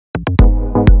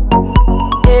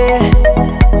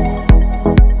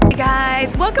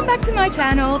Welcome back to my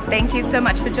channel. Thank you so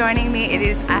much for joining me. It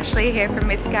is Ashley here from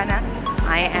Miss Ghana.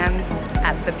 I am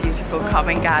at the beautiful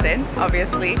Covent Garden.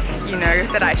 Obviously, you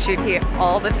know that I shoot here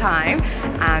all the time.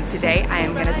 Today I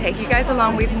am going to take you guys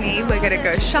along with me. We're going to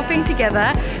go shopping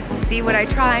together, see what I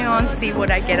try on, see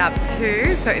what I get up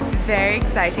to. So it's very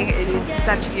exciting. It is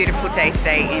such a beautiful day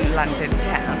today in London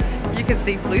town. You can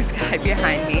see blue sky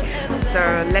behind me.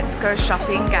 So let's go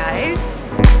shopping, guys.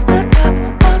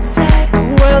 The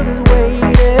world is waiting.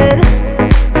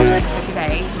 So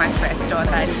today, my first store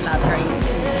that I love going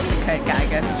to is the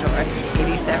Gieger store. It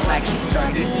is their flagship store.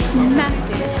 It is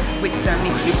massive with so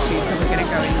many cute shoes, so we're going to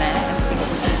go in there and see what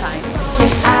we can find.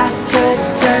 If I could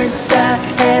turn the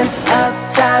hands of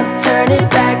time, turn it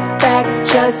back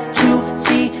just to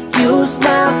see you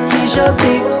smile. Here's your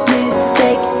big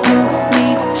mistake. You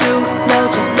need to know,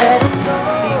 just let it go.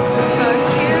 These are so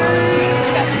cute.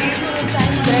 Got these little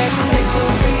backpacks.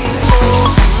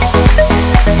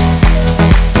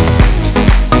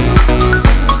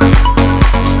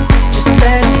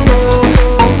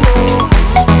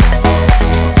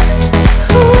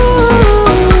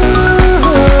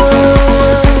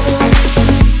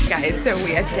 So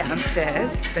we are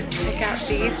downstairs, but check out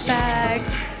these bags.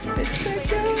 It's so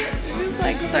cute. It's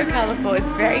like so colorful.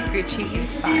 It's very Gucci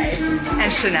inspired,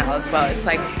 and Chanel as well. It's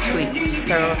like tweed.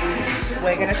 So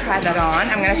we're gonna try that on.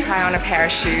 I'm gonna try on a pair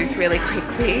of shoes really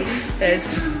quickly.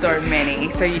 There's just so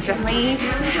many. So you definitely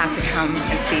have to come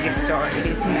and see this store. It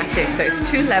is massive. So it's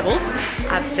 2 levels,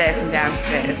 upstairs and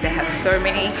downstairs. They have so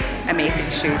many amazing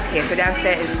shoes here. So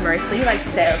downstairs is mostly like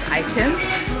sales items.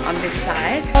 On this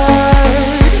side,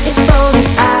 if only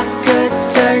I could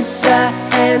turn the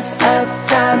hands of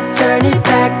time, turn it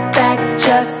back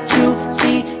just to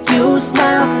see you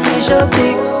smile. Here's your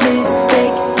big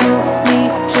mistake. You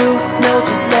need to know,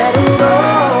 just let him go.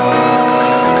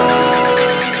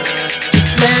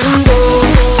 Just let him go.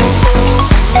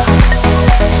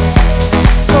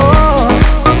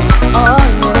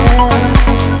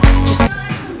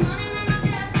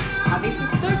 oh, this is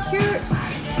so cute.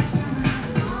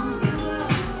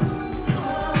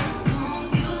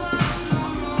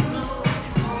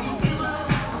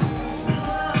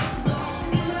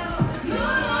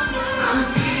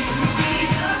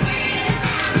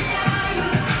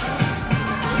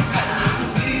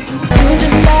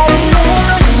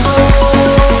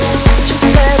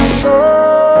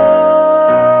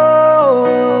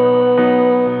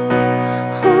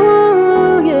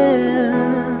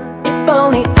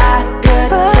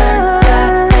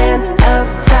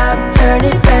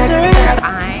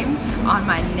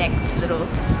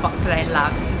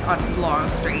 Farrow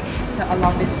Street. So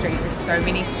along this street there's so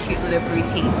many cute little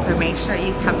boutiques, so make sure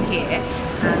you come here.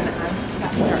 And I'm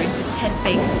about to go into Ted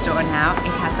Baker store now.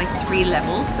 It has like 3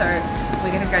 levels, so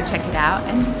we're gonna go check it out.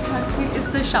 And how cute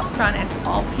is the shop front? It's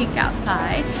all pink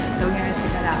outside, so we're gonna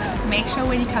check that out. Make sure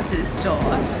when you come to the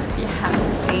store you have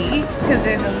to see, because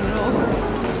there's a little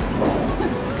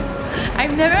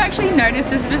I've never actually noticed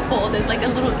this before. There's like a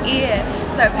little ear.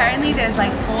 So apparently there's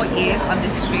like 4 ears on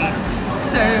this street.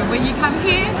 So when you come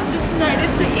here, just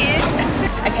notice the ear.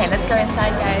 Okay, let's go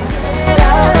inside, guys.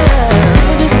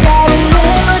 Just let it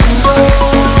go.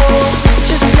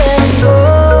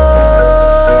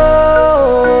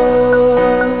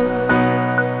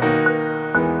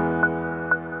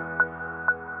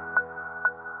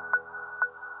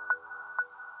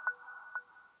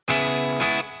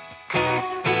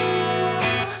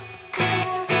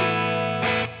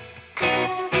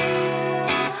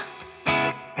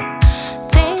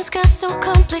 So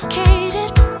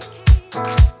complicated,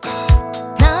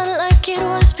 not like it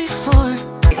was before.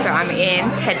 So I'm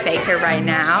in Ted Baker right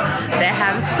now. They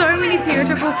have so many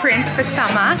beautiful prints for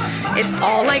summer. It's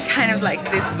all like kind of like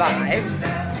this vibe.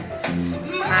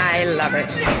 I love it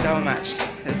so much.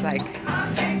 It's like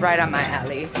right on my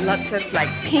alley. Lots of like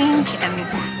pink and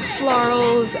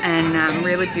florals and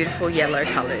really beautiful yellow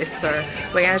colors. So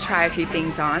we're gonna try a few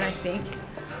things on, I think.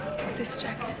 This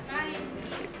jacket.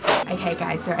 Okay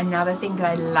guys, so another thing that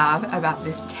I love about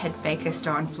this Ted Baker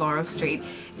store on Farrow Street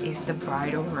is the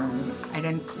bridal room. I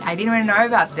didn't even know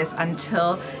about this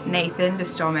until Nathan, the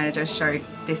store manager, showed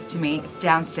this to me. It's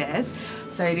downstairs.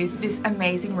 So it is this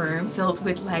amazing room filled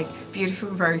with like beautiful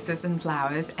roses and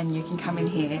flowers, and you can come in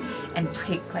here and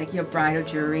pick like your bridal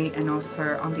jewelry, and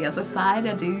also on the other side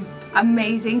are these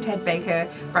amazing Ted Baker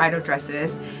bridal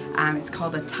dresses. It's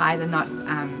called the Tie the Knot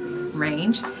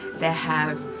range. They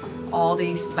have all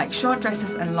these like short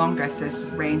dresses and long dresses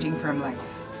ranging from like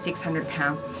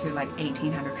 £600 to like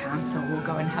 £1,800. So we'll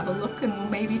go and have a look and we'll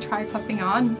maybe try something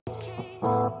on.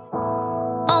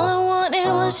 All I wanted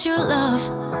was your love.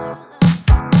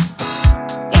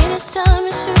 In its time,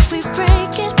 should we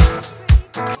break it?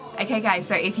 Okay guys,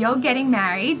 so if you're getting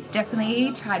married,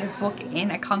 definitely try to book in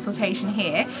a consultation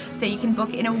here. So you can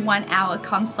book in a 1-hour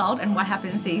consult, and what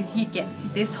happens is you get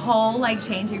this whole like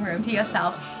changing room to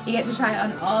yourself. You get to try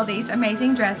on all these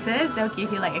amazing dresses. They'll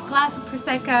give you like a glass of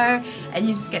Prosecco and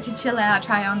you just get to chill out,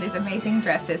 try on these amazing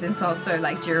dresses, and it's also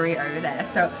like jewelry over there.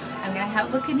 So I'm gonna have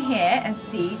a look in here and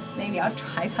see, maybe I'll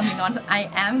try something on. I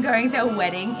am going to a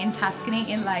wedding in Tuscany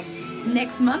in like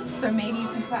next month, so maybe you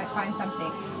can try to find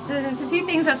something. So there's a few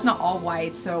things that's not all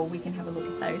white, so we can have a look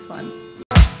at those ones.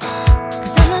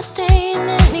 'Cause I'm not staying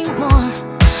anymore.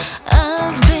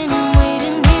 I've been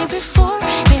waiting here before.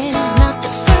 It is not the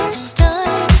first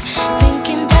time.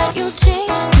 Thinking that you'll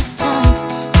change this time.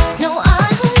 No, I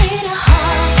don't need a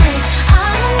heartbreak.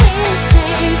 I don't need to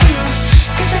save you.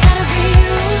 'Cause I gotta be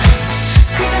you.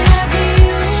 'Cause I gotta be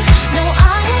you. No,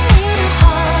 I don't need a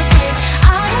heartbreak.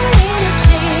 I don't need to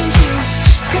change you.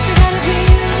 'Cause I gotta be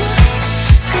you.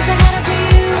 'Cause I gotta be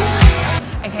you.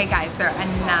 Okay guys, so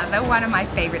another one of my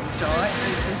favorite stores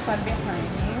is this one behind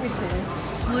me, which is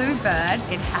Bluebird.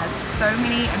 It has so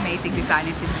many amazing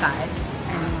designers inside,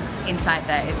 and inside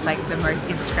there it's like the most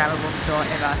Instagrammable store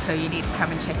ever, so you need to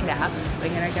come and check it out. We're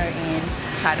gonna go in,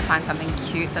 try to find something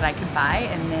cute that I can buy,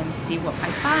 and then see what I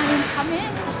find. Come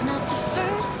in. It's not the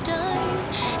first time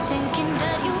thinking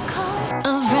that you'll come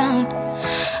around.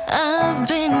 I've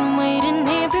been waiting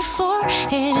here before.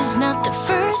 It is not the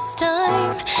first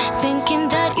time thinking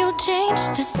that you'll change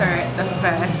this. So the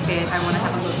first bit I want to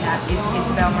have a look at is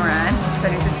Isabel Marant. So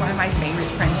this is one of my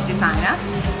favorite French designer.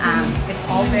 It's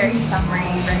all very summery,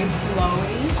 very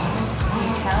flowy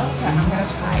details. So I'm going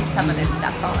to try some of this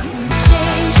stuff on.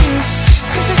 Change you,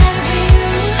 'cause I gotta be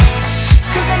you.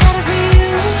 'Cause I gotta be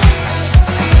you.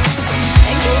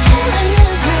 And keep telling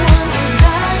everyone you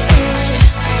got it.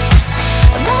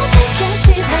 But they can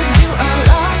see that you are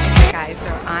lost. Guys,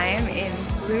 so I am in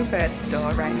Bluebird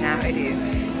store right now. It is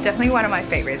definitely one of my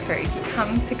favorites. So if you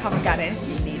come to Covent Garden,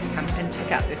 you need to come and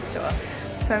check out this store.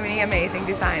 So many amazing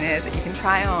designers that you can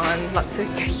try on, lots of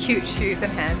cute shoes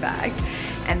and handbags.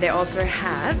 And they also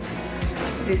have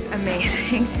this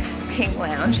amazing pink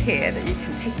lounge here that you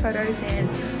can take photos in.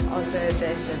 Also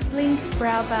there's a Blink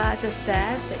brow bar just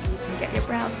there that you can get your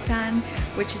brows done,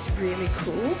 which is really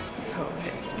cool. So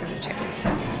let's go check this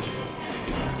out.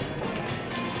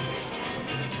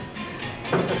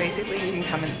 So basically you can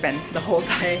come and spend the whole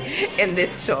day in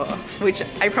this store, which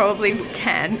I probably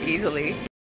can easily.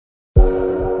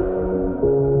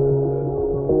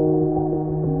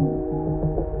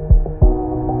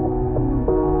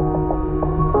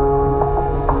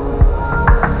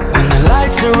 When the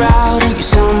lights are out and you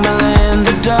stumble in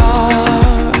the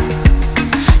dark,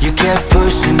 you kept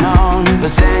pushing on,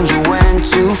 but then you went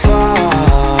too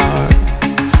far.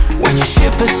 When your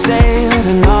ship has sailed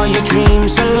and all your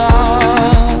dreams are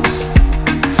lost,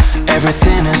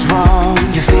 everything is wrong,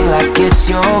 you feel like it's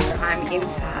your I'm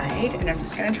inside and I'm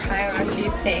just going to try on a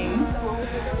few things.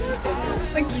 This is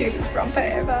the cutest romper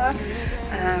ever.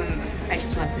 I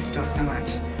just love this store so much.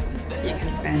 You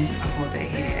can spend a whole day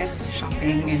here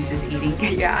shopping and just eating,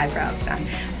 get your eyebrows done.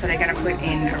 So they're going to put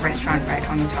in a restaurant right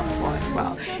on the top floor as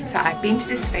well. So I've been to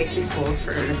this space before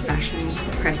for a fashion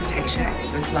presentation.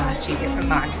 It was last year for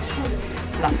Marcus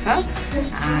Luffer.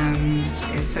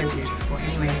 It's so beautiful.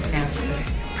 Anyways, now it's a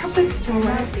proper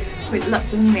store with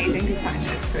lots of amazing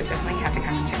designers. So definitely have to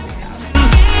come and check this out.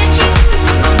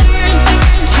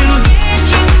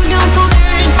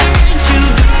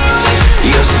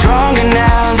 You're stronger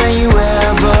now than you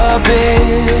ever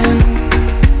been.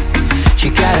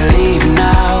 You gotta leave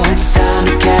now, it's time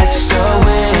to catch the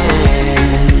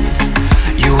wind.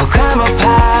 You will climb up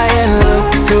high and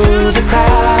look through the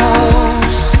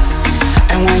clouds,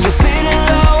 and when you're feeling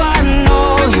low, I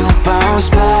know you'll bounce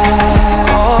back.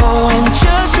 Oh, and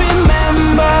just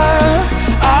remember,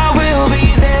 I will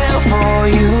be there for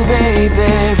you,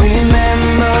 baby.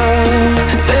 Remember,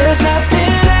 there's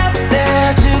nothing out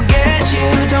there to get you,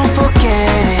 don't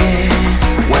forget it.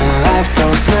 When life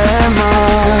throws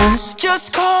lemons,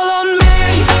 just call on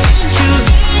me to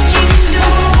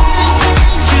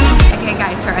Okay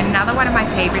guys, so another one of my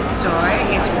favorite stores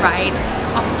is right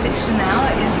opposite Chanel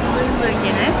is Lulu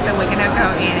Guinness. So we're gonna go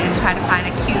in and try to find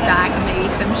a cute bag and maybe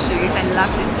some shoes. I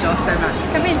love this store so much.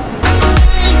 Just come in.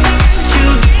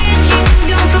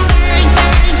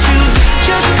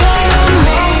 just call on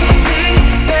me,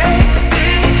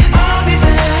 baby, I'll be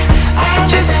there.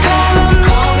 Just call on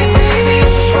me, baby,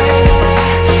 just wait.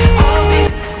 I'll be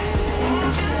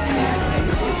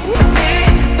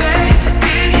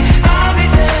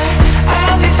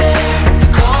there.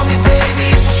 Call me, baby,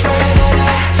 just wait.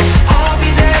 I'll be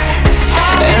there.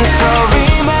 And so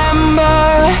remember,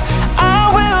 I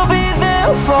will be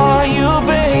there for you.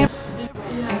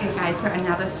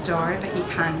 store that you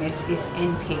can't miss is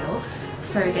Peel.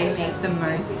 So they make the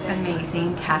most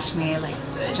amazing cashmere like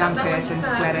jumpers and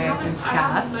sweaters and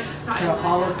scarves. So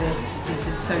all of this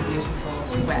is so beautiful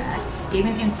to wear.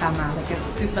 Even in summer, like it's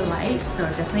super light, so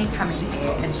definitely come in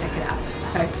here and check it out.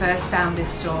 So I first found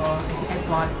this store, I think I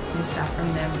bought some stuff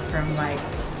from them from like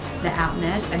the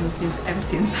outlet, and ever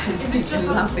since I've just been in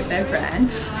love with their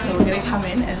brand. So we're gonna come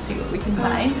in and see what we can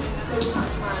find. Just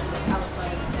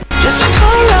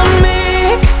call on me.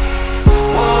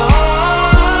 Whoa,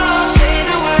 say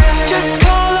the word. Just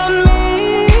call on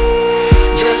me.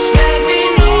 Just let me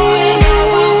know when I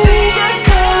will be. Just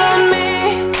call on me.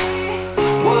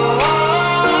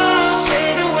 Whoa, say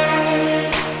the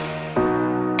word.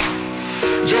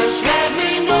 Just let me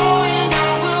know when I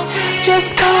will be.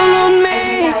 Just call on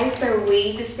me. Guys, so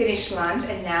we just finished lunch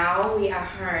and now we are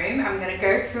home. I'm gonna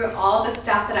go through all the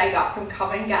stuff that I got from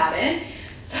Covent Garden.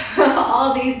 So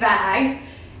all these bags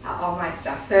are all my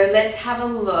stuff. So let's have a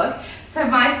look. So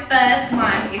my first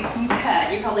one is from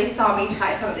Kurt. You probably saw me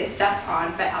try some of this stuff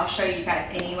on, but I'll show you guys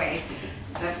anyways.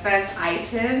 The first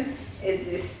item is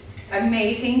this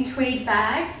amazing tweed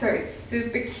bag. So it's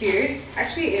super cute.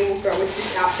 Actually, it will go with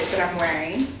this outfit that I'm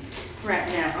wearing right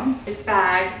now. This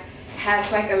bag has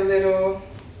like a little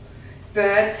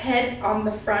bird's head on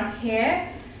the front here.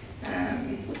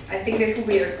 I think this will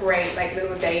be a great like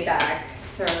little day bag.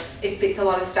 So it fits a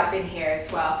lot of stuff in here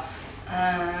as well.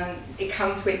 It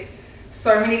comes with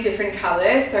so many different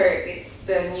colors. So it's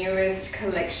the newest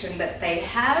collection that they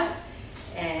have.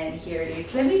 And here it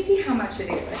is. Let me see how much it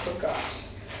is. I forgot.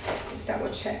 Just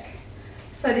double check.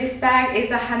 So this bag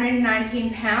is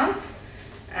 119 pounds,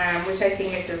 which I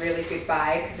think is a really good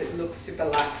buy because it looks super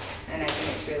luxe and I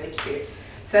think it's really cute.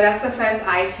 So that's the first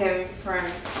item from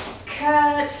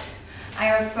Kurt.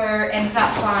 I also ended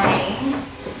up buying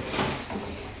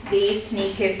these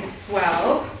sneakers as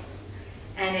well,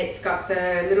 and it's got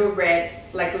the little red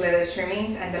like leather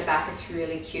trimmings, and the back is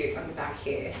really cute on the back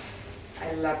here.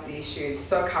 I love these shoes,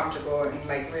 so comfortable and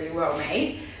like really well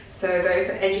made. So those,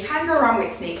 and you can't go wrong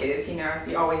with sneakers, you know,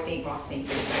 you always need more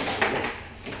sneakers.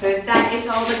 So that is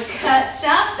all the Kurt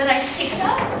stuff that I picked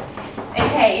up.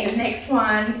 Okay, the next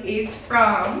one is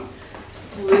from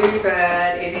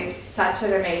Bluebird. It is such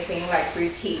an amazing like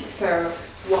boutique. So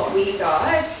what we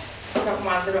got, it's got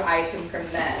one little item from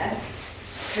there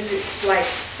because it's like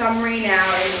summery now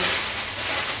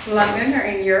in London or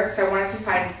in Europe. So I wanted to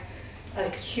find a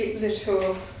cute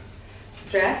little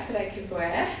dress that I could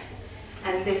wear.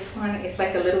 And this one is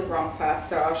like a little romper.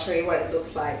 So I'll show you what it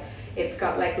looks like. It's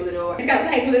got like little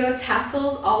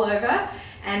tassels all over,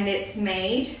 and it's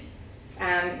made.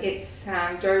 It's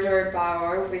Dodo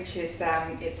Bauer, which is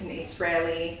it's an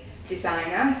Israeli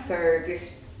designer. So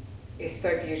this is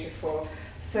so beautiful.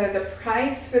 So the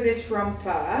price for this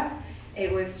romper,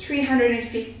 it was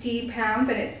 350 pounds,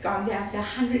 and it's gone down to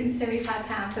 175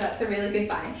 pounds. So that's a really good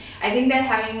buy. I think they're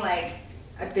having like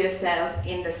a bit of sales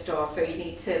in the store, so you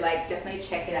need to like definitely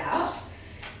check it out.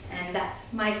 And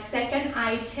that's my second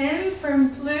item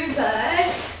from Bluebird.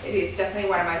 It is definitely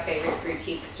one of my favorite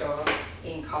boutique stores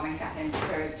in Covent Garden,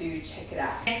 so do check it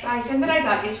out. Next item that I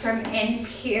got is from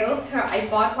Peel. So I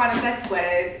bought one of their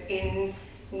sweaters in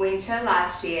winter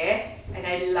last year, and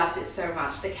I loved it so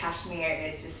much. The cashmere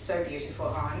is just so beautiful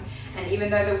on, and even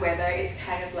though the weather is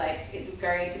kind of like it's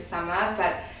going into summer,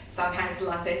 but sometimes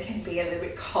London can be a little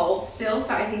bit cold still,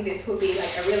 so I think this will be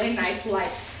like a really nice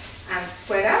light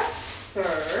sweater. So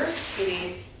it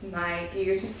is my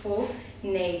beautiful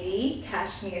navy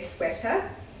cashmere sweater,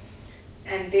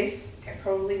 and this I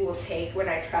probably will take when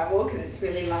I travel because it's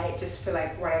really light, just for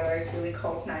like one of those really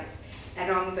cold nights. And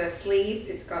on the sleeves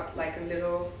it's got like a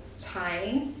little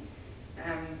tying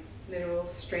little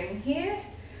string here,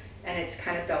 and it's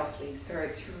kind of bell sleeves, so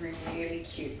it's really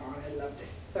cute on. I love this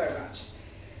so much.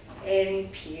 And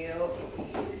Peel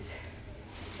it is.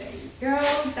 There you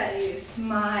go. That is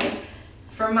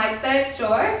from my third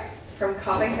store from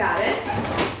Covent Garden.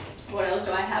 What else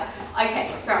do I have? Okay,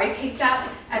 so I picked up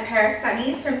a pair of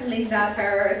sunnies from Linda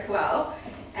Farrow as well,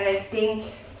 and I think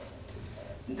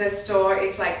the store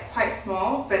is like quite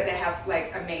small, but they have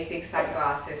like amazing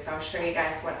sunglasses. So I'll show you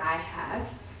guys what I have.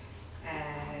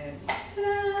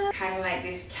 And kind of like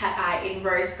this cat eye in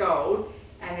rose gold,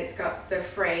 and it's got the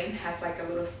frame has like a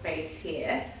little space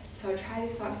here. So I'll try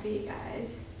this on for you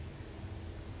guys.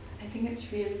 I think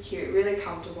it's really cute, really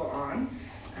comfortable on.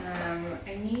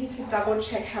 I need to double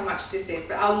check how much this is,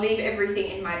 but I'll leave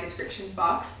everything in my description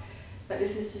box. But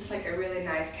this is just like a really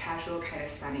nice casual kind of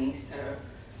sunny, so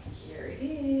here it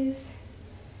is.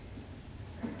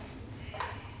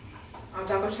 I'll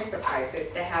double check the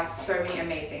prices. They have so many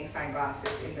amazing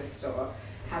sunglasses in the store.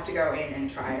 I have to go in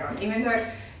and try it on. Even though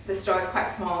the store is quite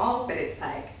small, but it's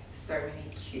like so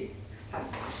many cute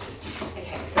sunglasses.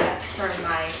 Okay, so that's from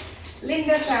my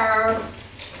Linda Farrow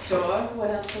store.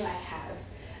 What else do I have?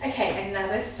 Okay,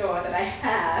 another store that I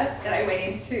have that I went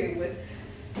into was,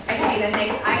 okay, the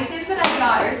next items that I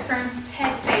got was from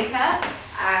Ted Baker.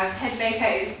 Ted Baker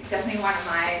is definitely one of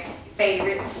my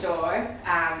favorite store,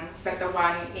 but the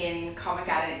one in Covent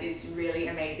Garden is really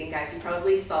amazing, guys. You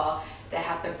probably saw they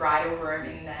have the bridal room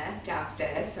in there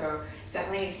downstairs, so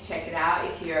definitely need to check it out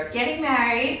if you're getting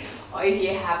married or if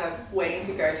you have a wedding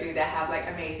to go to. They have like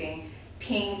amazing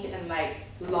pink and like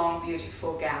long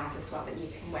beautiful gowns as well that you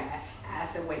can wear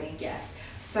as a wedding guest.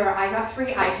 So I got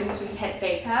 3 items from Ted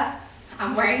Baker.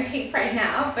 I'm wearing pink right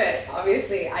now, but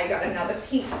obviously I got another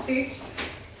pink suit.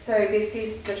 So this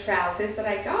is the trousers that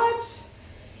I got,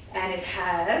 and it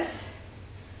has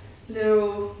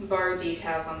little bow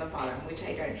details on the bottom, which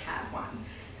I don't have one,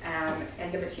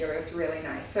 and the material is really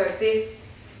nice. So this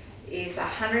is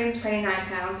 £129,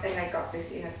 and I got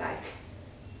this in a size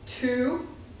 2.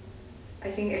 I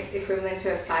think it's equivalent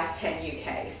to a size 10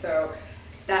 UK. So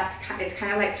it's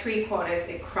kind of like 3/4.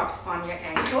 It crops on your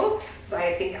ankle, so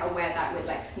I think I'll wear that with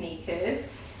like sneakers.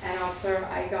 And also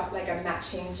I got like a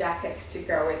matching jacket to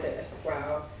go with it as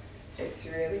well. It's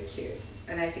really cute,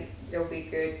 and I think it'll be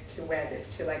good to wear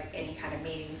this to like any kind of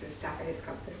meetings and stuff, and it's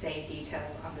got the same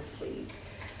details on the sleeves.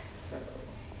 So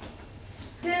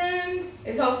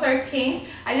it's also pink.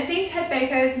 I just think Ted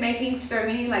Baker is making so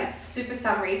many like super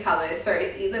summery colors, so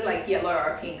it's either like yellow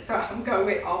or pink, so I'm going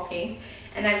with all pink.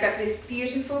 And I've got this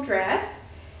beautiful dress,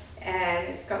 and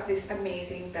it's got this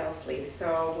amazing bell sleeve,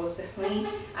 so we'll definitely,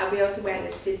 I'll be able to wear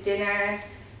this to dinner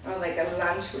or like a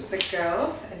lunch with the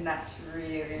girls, and that's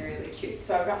really, really cute.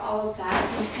 So I've got all of that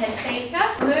from Ted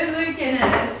Baker. Lulu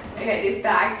Guinness. Okay, this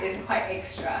bag is quite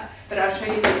extra, but I'll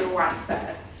show you the little one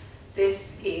first.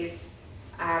 This is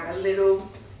a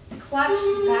little clutch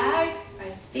bag.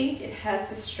 I think it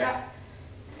has a strap.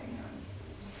 Hang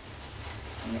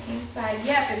on. On the inside,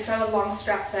 yep, it's got a long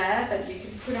strap there that you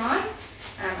can put on.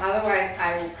 Otherwise,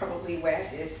 I will probably wear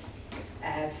this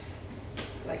as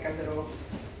like a little,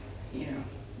 you know,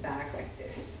 bag like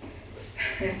this.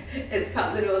 It's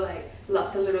got little like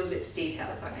lots of little lips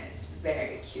details on it. It's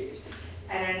very cute.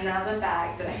 And another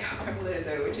bag that I got from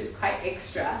Lulu, which is quite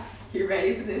extra. You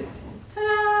ready for this?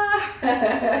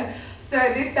 Ta-da! So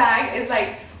this bag is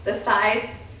like the size,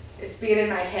 it's bigger than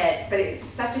my head, but it's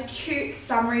such a cute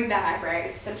summery bag, right?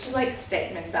 It's such a like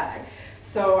statement bag.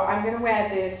 So I'm gonna wear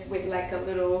this with like a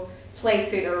little play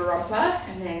suit or a romper,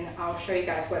 and then I'll show you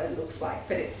guys what it looks like,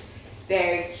 but it's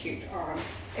very cute on.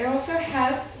 It also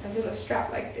has a little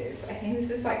strap like this. I think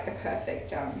this is like the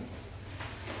perfect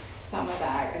summer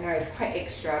bag. I know it's quite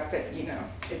extra, but you know,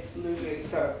 it's Lulu,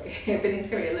 so everything's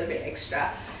gonna be a little bit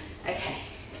extra. Okay,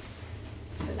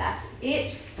 so that's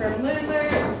it from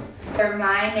Lulu. So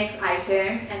my next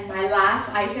item, and my last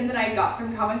item that I got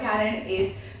from Covent Garden,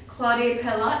 is Claudia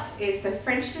Pelot. Is a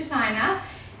French designer,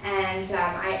 and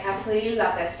I absolutely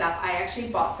love their stuff. I actually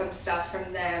bought some stuff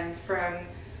from them from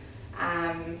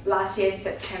last year in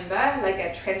September, like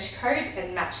a trench coat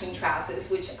and matching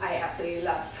trousers, which I absolutely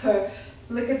love. So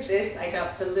look at this, I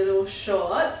got the little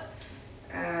shorts,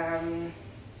 and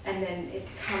then it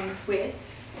comes with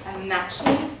a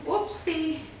matching,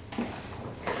 whoopsie,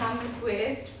 comes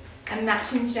with a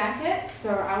matching jacket. So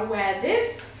I'll wear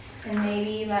this and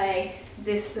maybe like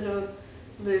this little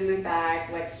Lulu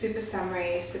bag, like super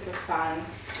summery, super fun.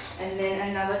 And then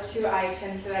another 2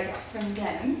 items that I got from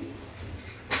them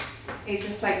is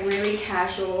just like really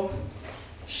casual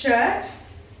shirt.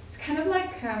 It's kind of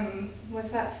like, what's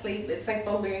that sleeve? It's like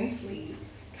balloon sleeve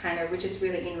kind of, which is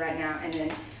really in right now. And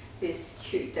then this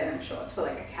cute denim shorts for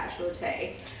like a casual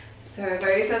day. So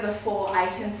those are the 4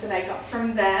 items that I got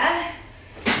from there.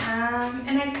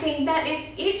 And I think that is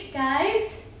it,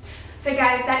 guys. So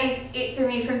guys, that is it for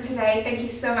me from today. Thank you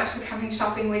so much for coming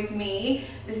shopping with me.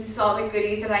 This is all the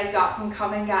goodies that I got from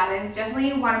Covent Garden.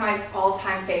 Definitely one of my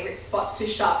all-time favorite spots to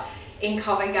shop in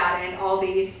Covent Garden. All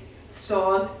these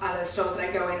stores are the stores that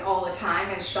I go in all the time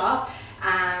and shop.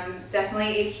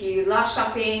 Definitely, if you love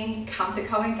shopping, come to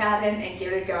Covent Garden and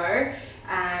give it a go.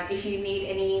 If you need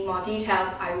any more details,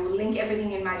 I will link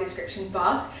everything in my description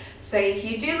box. So if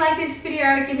you do like this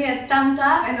video, give me a thumbs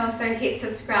up and also hit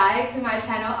subscribe to my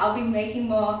channel. I'll be making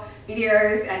more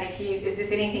videos, and if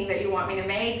there's anything that you want me to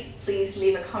make, please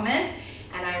leave a comment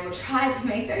and I will try to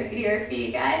make those videos for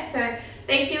you guys. So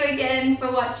thank you again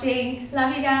for watching.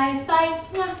 Love you guys. Bye.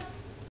 Mwah.